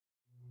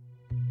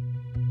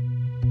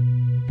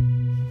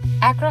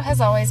Acro has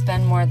always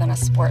been more than a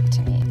sport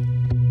to me.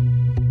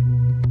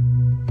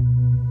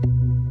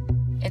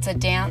 It's a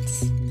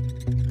dance,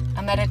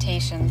 a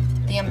meditation,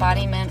 the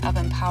embodiment of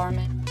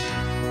empowerment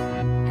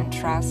and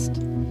trust,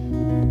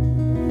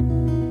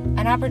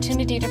 an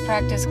opportunity to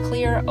practice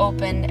clear,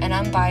 open, and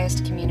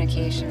unbiased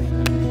communication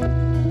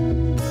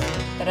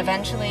that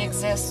eventually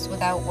exists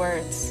without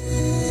words,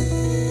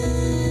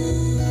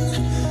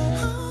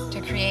 to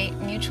create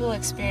mutual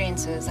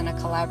experiences in a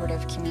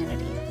collaborative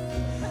community.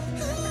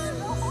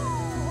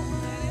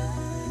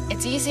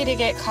 It's easy to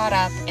get caught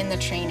up in the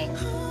training,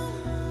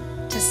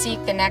 to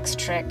seek the next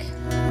trick.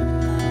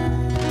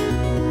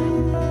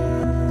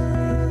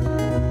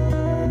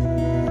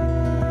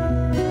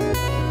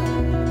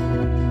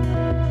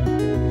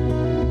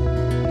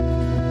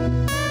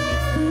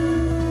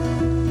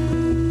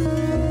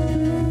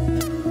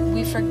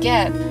 We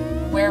forget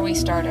where we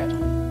started,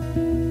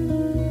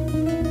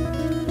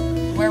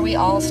 where we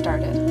all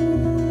started.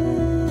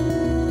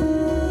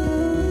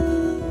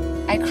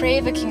 I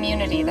crave a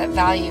community that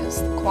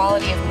values the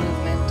quality of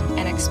movement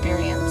and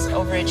experience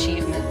over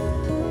achievement.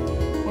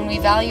 When we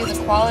value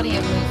the quality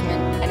of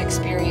movement and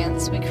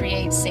experience, we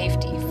create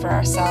safety for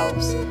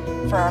ourselves,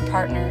 for our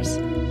partners,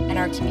 and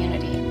our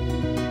community.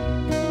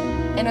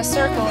 In a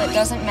circle, it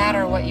doesn't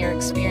matter what your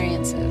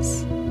experience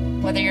is,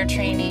 whether you're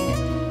training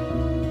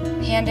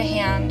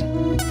hand-to-hand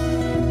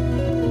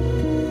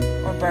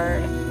or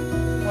bird,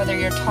 whether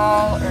you're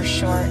tall or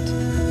short,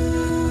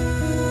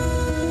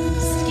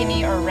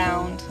 skinny or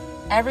round.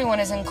 Everyone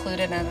is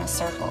included in a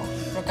circle,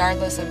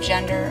 regardless of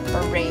gender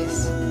or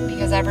race,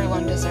 because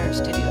everyone deserves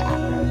to do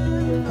acro.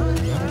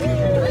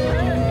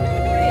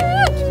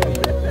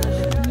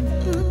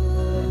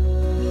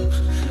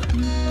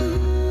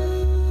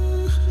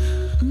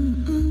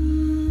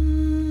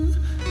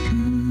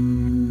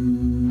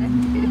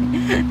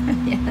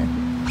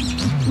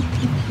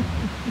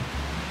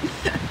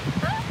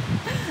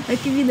 I'll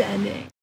give you the ending.